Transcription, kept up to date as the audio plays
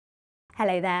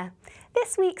Hello there.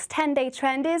 This week's 10-day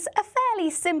trend is a fairly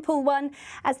simple one,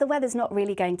 as the weather's not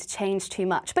really going to change too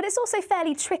much, but it's also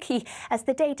fairly tricky as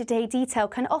the day-to-day detail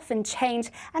can often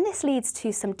change, and this leads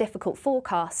to some difficult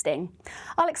forecasting.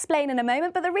 I'll explain in a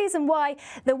moment, but the reason why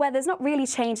the weather's not really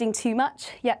changing too much,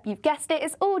 yep, you've guessed it,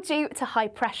 is all due to high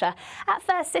pressure. At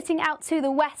first sitting out to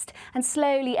the west and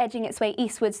slowly edging its way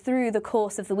eastwards through the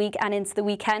course of the week and into the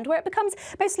weekend, where it becomes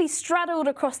mostly straddled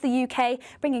across the UK,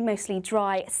 bringing mostly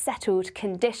dry, settled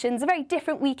conditions. A very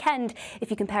different weekend if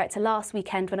you compare it to last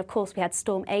weekend, when of course we had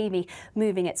Storm Amy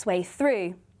moving its way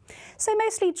through. So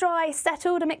mostly dry,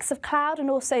 settled, a mix of cloud and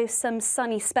also some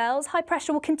sunny spells. High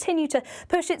pressure will continue to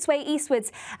push its way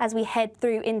eastwards as we head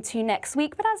through into next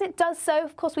week. But as it does so,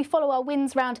 of course, we follow our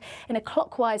winds round in a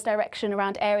clockwise direction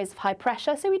around areas of high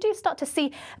pressure. So we do start to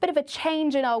see a bit of a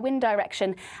change in our wind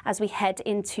direction as we head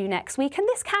into next week. And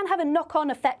this can have a knock-on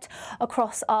effect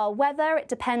across our weather. It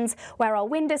depends where our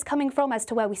wind is coming from as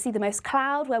to where we see the most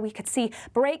cloud, where we could see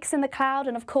breaks in the cloud.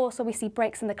 And of course, where we see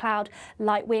breaks in the cloud,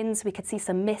 light winds, we could see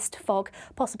some mist, fog,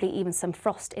 possibly even some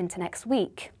frost into next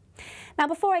week. Now,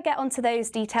 before I get onto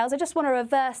those details, I just want to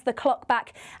reverse the clock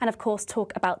back and of course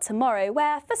talk about tomorrow,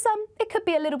 where for some it could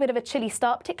be a little bit of a chilly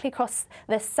start, particularly across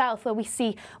the south where we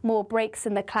see more breaks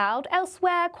in the cloud.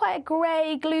 Elsewhere, quite a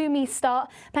grey, gloomy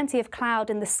start, plenty of cloud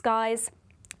in the skies.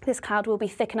 This cloud will be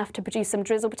thick enough to produce some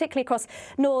drizzle, particularly across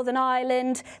Northern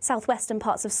Ireland, southwestern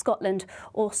parts of Scotland,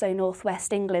 also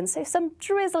northwest England. So some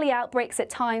drizzly outbreaks at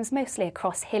times, mostly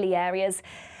across hilly areas.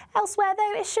 Elsewhere,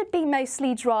 though, it should be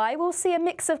mostly dry. We'll see a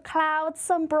mix of clouds,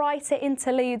 some brighter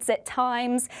interludes at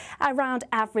times, around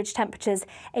average temperatures,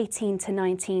 18 to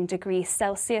 19 degrees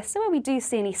Celsius. So where we do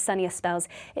see any sunnier spells,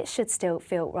 it should still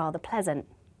feel rather pleasant.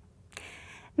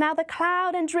 Now, the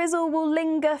cloud and drizzle will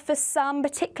linger for some,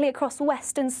 particularly across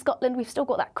western Scotland. We've still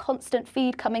got that constant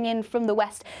feed coming in from the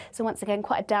west, so once again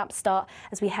quite a damp start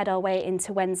as we head our way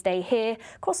into Wednesday here.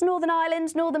 Across Northern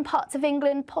Ireland, northern parts of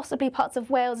England, possibly parts of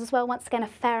Wales as well, once again a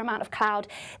fair amount of cloud.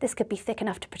 This could be thick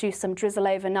enough to produce some drizzle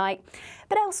overnight.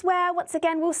 But elsewhere, once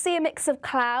again, we'll see a mix of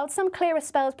clouds, some clearer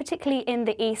spells, particularly in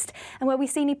the east, and where we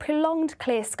see any prolonged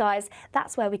clear skies,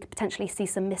 that's where we could potentially see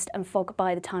some mist and fog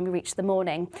by the time we reach the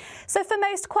morning. So for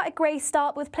most, quite a grey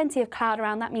start with plenty of cloud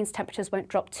around. That means temperatures won't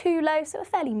drop too low, so a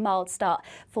fairly mild start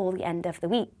for the end of the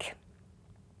week.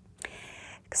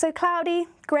 So cloudy,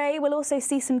 grey, we'll also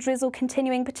see some drizzle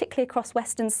continuing, particularly across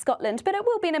western Scotland, but it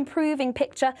will be an improving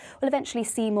picture. We'll eventually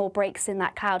see more breaks in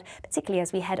that cloud, particularly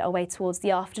as we head our way towards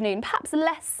the afternoon. Perhaps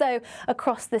less so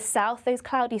across the south. Those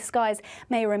cloudy skies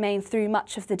may remain through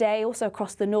much of the day. Also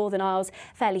across the Northern Isles,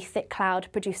 fairly thick cloud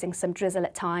producing some drizzle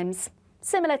at times.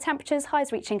 Similar temperatures,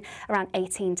 highs reaching around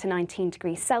 18 to 19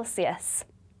 degrees Celsius.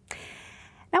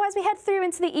 Now, as we head through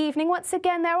into the evening, once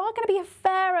again, there are going to be a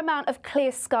fair amount of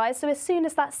clear skies. So as soon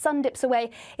as that sun dips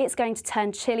away, it's going to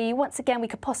turn chilly. Once again, we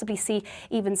could possibly see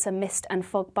even some mist and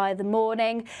fog by the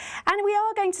morning. And we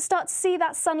are going to start to see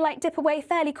that sunlight dip away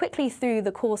fairly quickly through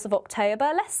the course of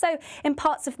October. Less so in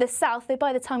parts of the south, though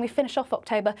by the time we finish off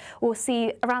October, we'll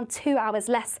see around 2 hours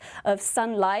less of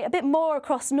sunlight. A bit more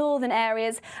across northern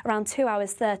areas, around 2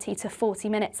 hours 30 to 40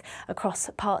 minutes across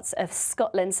parts of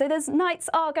Scotland. So those nights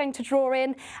are going to draw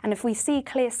in. And if we see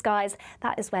clear skies,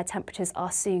 that is where temperatures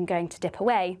are soon going to dip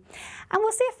away. And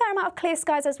we'll see a fair amount of clear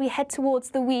skies as we head towards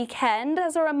the weekend.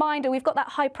 As a reminder, we've got that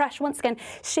high pressure once again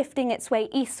shifting its way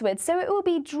eastward. So it will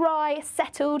be dry,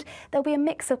 settled. There'll be a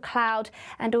mix of cloud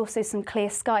and also some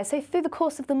clear skies. So through the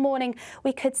course of the morning,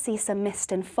 we could see some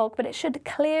mist and fog, but it should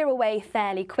clear away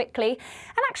fairly quickly.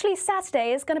 And actually,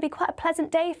 Saturday is going to be quite a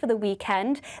pleasant day for the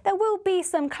weekend. There will be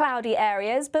some cloudy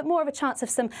areas, but more of a chance of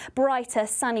some brighter,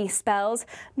 sunny spells.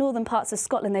 Northern parts of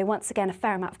Scotland, though, once again, a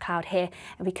fair amount of cloud here,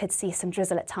 and we could see some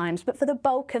drizzle at times. But for the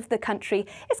bulk of the country,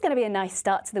 it's going to be a nice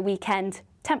start to the weekend.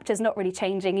 Temperatures not really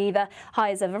changing either,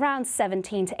 highs of around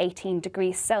 17 to 18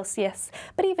 degrees Celsius.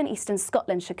 But even eastern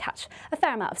Scotland should catch a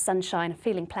fair amount of sunshine,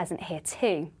 feeling pleasant here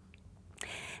too.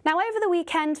 Now, over the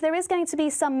weekend, there is going to be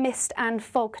some mist and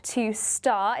fog to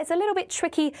start. It's a little bit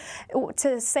tricky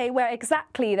to say where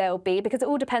exactly they'll be because it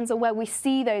all depends on where we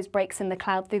see those breaks in the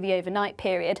cloud through the overnight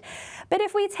period. But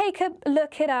if we take a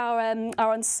look at our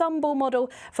ensemble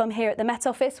model from here at the Met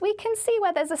Office, we can see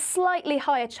where there's a slightly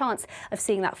higher chance of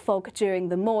seeing that fog during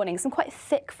the morning. Some quite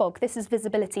thick fog. This is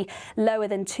visibility lower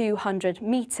than 200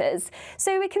 metres.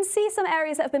 So we can see some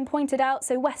areas that have been pointed out,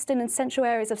 so western and central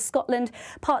areas of Scotland,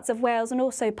 parts of Wales and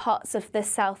also parts of the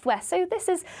southwest. So this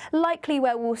is likely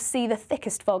where we'll see the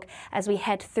thickest fog as we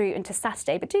head through into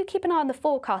Saturday, but do keep an eye on the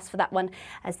forecast for that one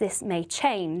as this may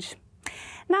change.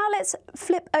 Now let's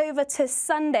flip over to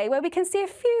Sunday, where we can see a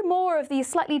few more of these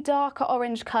slightly darker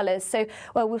orange colours. So,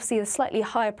 well, we'll see a slightly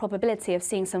higher probability of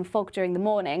seeing some fog during the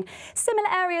morning. Similar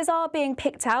areas are being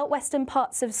picked out: western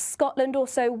parts of Scotland,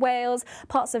 also Wales,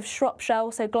 parts of Shropshire,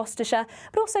 also Gloucestershire,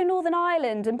 but also Northern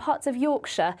Ireland and parts of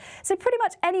Yorkshire. So pretty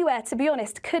much anywhere, to be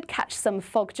honest, could catch some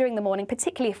fog during the morning,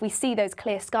 particularly if we see those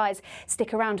clear skies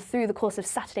stick around through the course of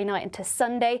Saturday night into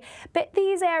Sunday. But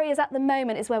these areas at the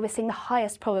moment is where we're seeing the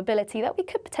highest probability that we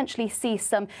could potentially see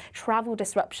some travel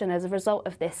disruption as a result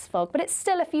of this fog. But it's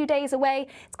still a few days away.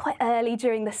 It's quite early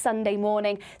during the Sunday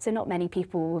morning, so not many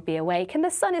people will be awake. And the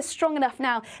sun is strong enough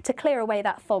now to clear away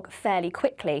that fog fairly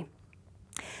quickly.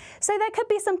 So there could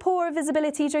be some poorer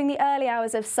visibility during the early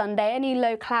hours of Sunday. Any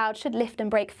low cloud should lift and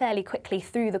break fairly quickly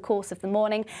through the course of the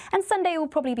morning, and Sunday will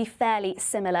probably be fairly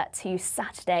similar to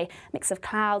Saturday. Mix of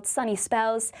clouds, sunny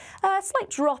spells, a slight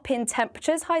drop in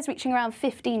temperatures, highs reaching around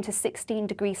 15 to 16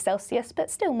 degrees Celsius, but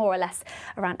still more or less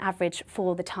around average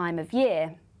for the time of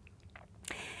year.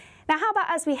 Now, how about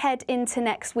as we head into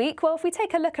next week? Well, if we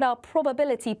take a look at our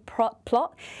probability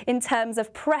plot in terms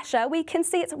of pressure, we can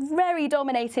see it's very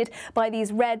dominated by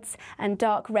these reds and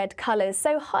dark red colours.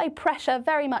 So high pressure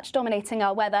very much dominating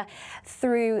our weather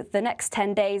through the next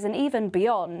 10 days and even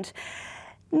beyond.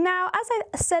 Now, as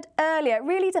I said earlier, it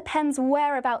really depends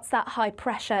whereabouts that high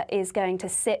pressure is going to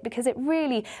sit, because it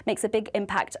really makes a big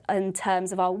impact in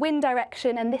terms of our wind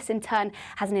direction, and this in turn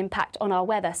has an impact on our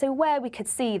weather, so where we could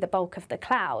see the bulk of the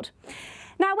cloud.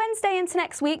 Now, Wednesday into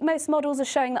next week, most models are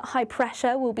showing that high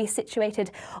pressure will be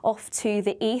situated off to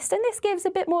the east, and this gives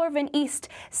a bit more of an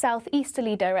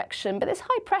east-southeasterly direction. But this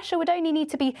high pressure would only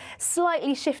need to be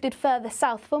slightly shifted further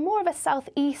south for more of a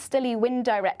southeasterly wind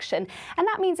direction. And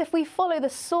that means if we follow the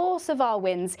source of our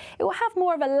winds, it will have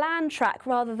more of a land track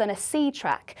rather than a sea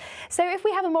track. So if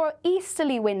we have a more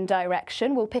easterly wind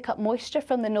direction, we'll pick up moisture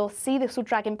from the North Sea. This will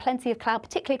drag in plenty of cloud,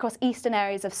 particularly across eastern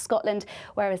areas of Scotland,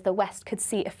 whereas the west could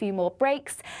see a few more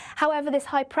breaks. However, this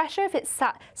high pressure, if it's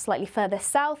sat slightly further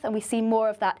south and we see more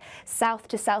of that south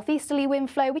to southeasterly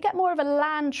wind flow, we get more of a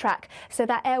land track, so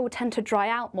that air will tend to dry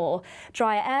out more.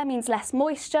 Drier air means less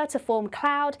moisture to form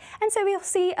cloud, and so we'll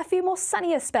see a few more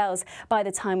sunnier spells by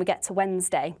the time we get to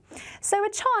Wednesday. So a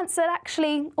chance that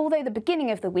actually, although the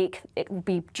beginning of the week it will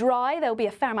be dry, there will be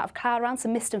a fair amount of cloud around,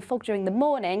 some mist and fog during the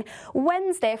morning.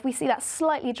 Wednesday, if we see that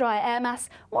slightly drier air mass,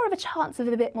 more of a chance of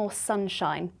a bit more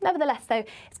sunshine. Nevertheless, though,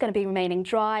 it's going to be remaining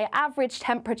dry, average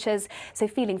temperatures, so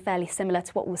feeling fairly similar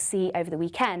to what we'll see over the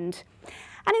weekend.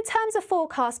 And in terms of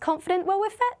forecast confidence, well,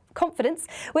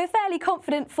 we're fairly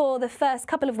confident for the first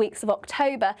couple of weeks of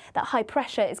October that high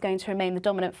pressure is going to remain the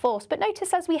dominant force. But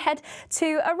notice as we head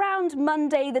to around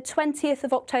Monday, the 20th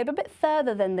of October, a bit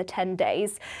further than the 10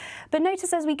 days. But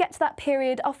notice as we get to that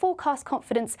period, our forecast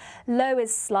confidence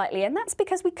lowers slightly, and that's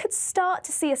because we could start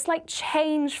to see a slight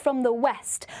change from the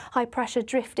west. High pressure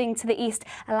drifting to the east,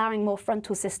 allowing more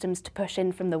frontal systems to push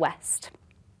in from the west.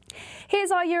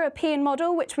 Here's our European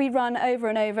model, which we run over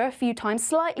and over a few times,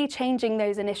 slightly changing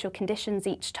those initial conditions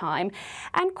each time.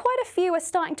 And quite a few are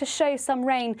starting to show some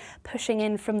rain pushing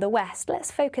in from the west. Let's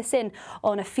focus in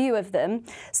on a few of them.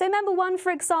 So number one,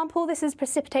 for example, this is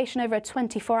precipitation over a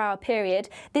 24-hour period.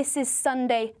 This is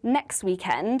Sunday next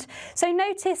weekend. So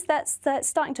notice that's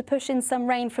starting to push in some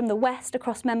rain from the west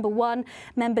across member one.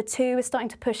 Member two is starting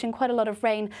to push in quite a lot of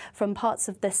rain from parts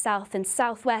of the south and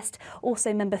southwest.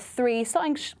 Also member three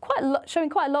starting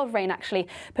showing quite a lot of rain actually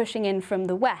pushing in from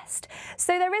the west.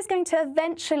 So there is going to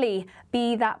eventually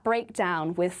be that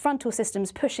breakdown with frontal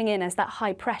systems pushing in as that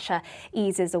high pressure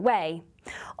eases away.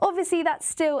 Obviously, that's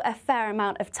still a fair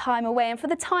amount of time away, and for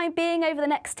the time being, over the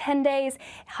next 10 days,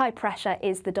 high pressure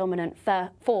is the dominant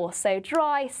force. So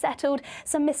dry, settled,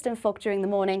 some mist and fog during the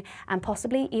morning, and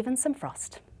possibly even some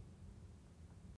frost.